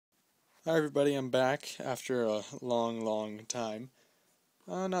Hi everybody, I'm back after a long time.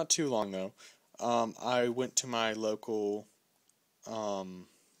 Not too long though. I went to my local um,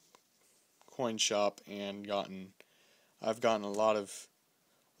 coin shop and I've gotten a lot of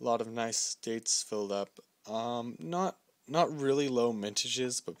nice dates filled up. Not really low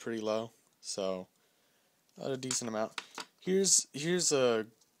mintages, but pretty low. So a decent amount. Here's a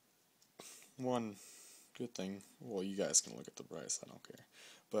one good thing. Well, you guys can look at the price. I don't care,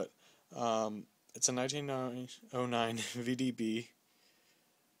 but it's a 1909 VDB.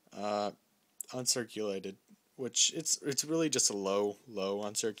 Uh, Uncirculated, which it's really just a low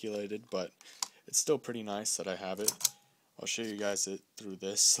uncirculated, but it's still pretty nice that I have it. I'll show you guys it through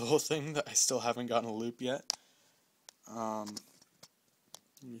this little thing that I still haven't gotten a loop yet. Let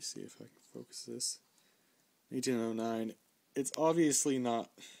me see if I can focus this. 1809. It's obviously not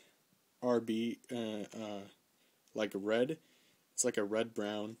RB, like a red. It's like a red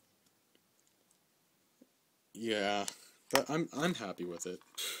brown. Yeah, but I'm happy with it.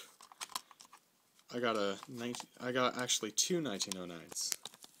 I got actually two 1909s.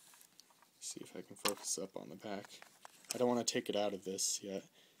 See if I can focus up on the back. I don't want to take it out of this yet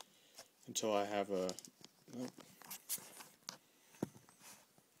until I have a. Nope.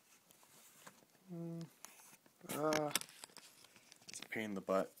 It's a pain in the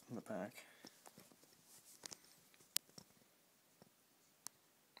butt in the back.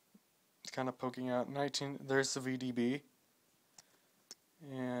 It's kind of poking out. 19. There's the VDB,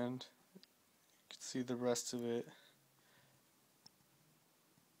 and you can see the rest of it.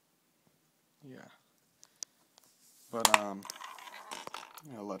 Yeah. But I'm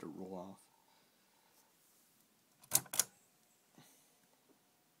gonna let it roll off.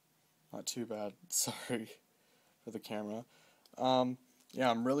 Not too bad. Sorry for the camera. Yeah,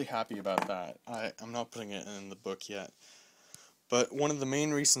 I'm really happy about that. I'm not putting it in the book yet. But one of the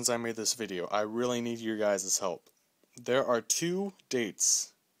main reasons I made this video, I really need your guys' help. There are two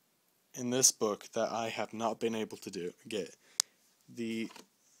dates in this book that I have not been able to get. The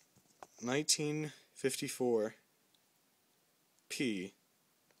 1954 P.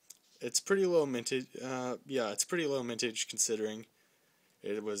 It's pretty low mintage. Yeah, it's pretty low mintage considering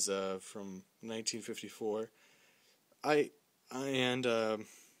it was from 1954. And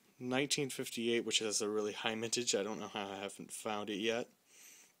 1958, which has a really high mintage. I don't know how I haven't found it yet.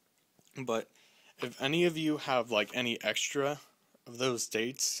 But if any of you have like any extra of those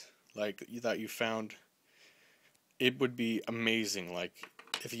dates, like that you found, it would be amazing. Like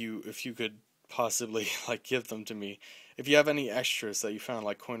if you could possibly like give them to me. If you have any extras that you found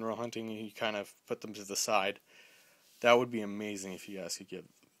like coin roll hunting and you kind of put them to the side, that would be amazing if you guys could give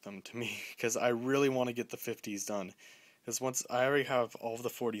them to me, because I really want to get the 50s done. Because once I already have all of the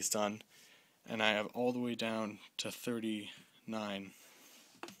 40s done, and I have all the way down to 39,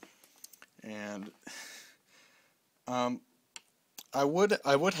 and I would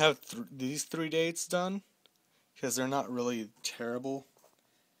have these three dates done, because they're not really terrible.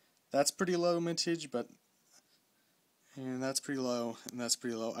 That's pretty low mintage, and that's pretty low, and that's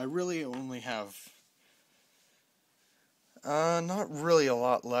pretty low. I really only have not really a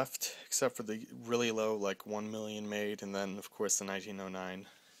lot left, except for the really low, like 1 million made, and then of course the 1909,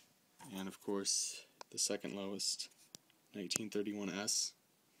 and of course the second lowest, 1931S,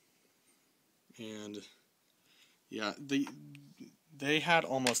 and yeah, they had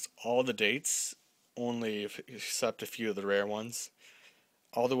almost all the dates, only except a few of the rare ones,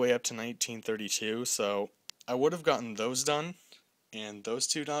 all the way up to 1932. So I would have gotten those done and those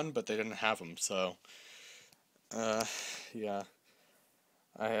two done, but they didn't have them. So yeah,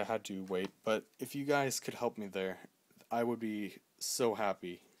 I had to wait. But if you guys could help me there, I would be so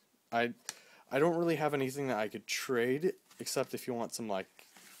happy. I don't really have anything that I could trade, except if you want some like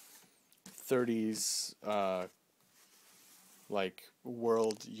 30s like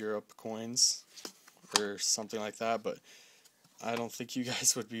World Europe coins or something like that, but I don't think you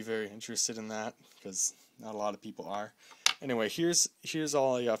guys would be very interested in that, because not a lot of people are. Anyway, here's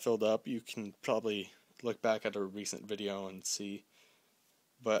all I got filled up. You can probably look back at a recent video and see,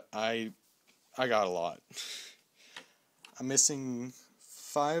 but I got a lot. I'm missing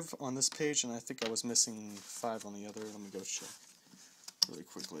 5 on this page, and I think I was missing 5 on the other. Let me go check really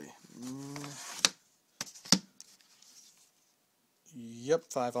quickly. Yep,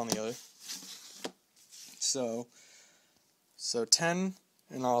 5 on the other. So 10,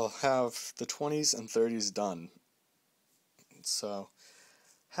 and I'll have the 20s and 30s done. So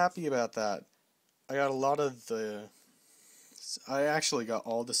happy about that. I got a lot of I actually got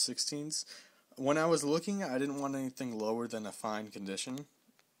all the 16s. When I was looking, I didn't want anything lower than a fine condition.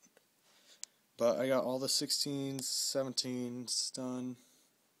 But I got all the 16s, 17s done.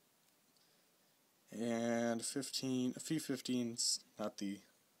 and 15, a few 15s, not the,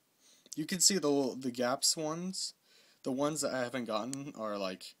 you can see the gaps ones. The ones that I haven't gotten are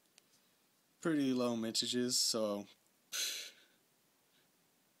like pretty low mintages, so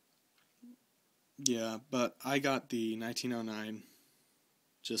yeah, but I got the 1909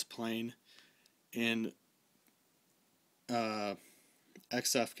 just plain in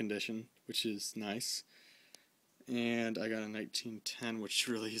XF condition, which is nice. And I got a 1910, which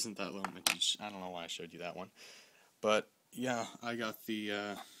really isn't that low mintage. I don't know why I showed you that one. But yeah, I got the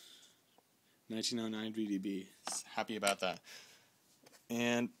 1909 VDB. Happy about that.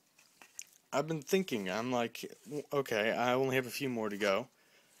 And I've been thinking, I'm like, okay, I only have a few more to go.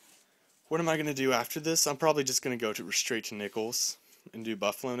 What am I going to do after this? I'm probably just going to go straight to nickels and do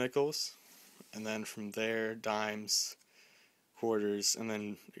buffalo nickels. And then from there, dimes, quarters, and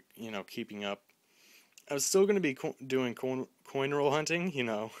then, you know, keeping up. I was still going to be doing coin roll hunting, you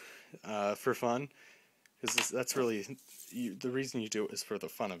know, for fun. Because that's really, the reason you do it is for the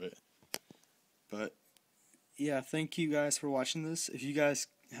fun of it. But, yeah, thank you guys for watching this. If you guys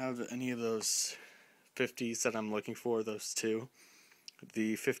have any of those 50s that I'm looking for, those two,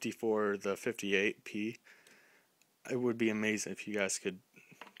 the 54, the 58p, it would be amazing if you guys could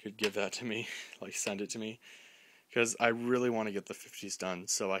give that to me, like send it to me, because I really want to get the 50s done,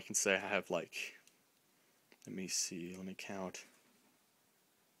 so I can say I have like, let me count,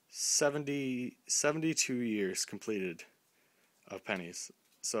 72 years completed of pennies.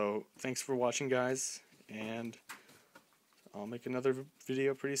 So thanks for watching, guys, and I'll make another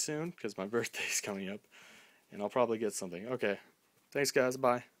video pretty soon because my birthday's coming up, and I'll probably get something. Okay, thanks guys,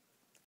 bye.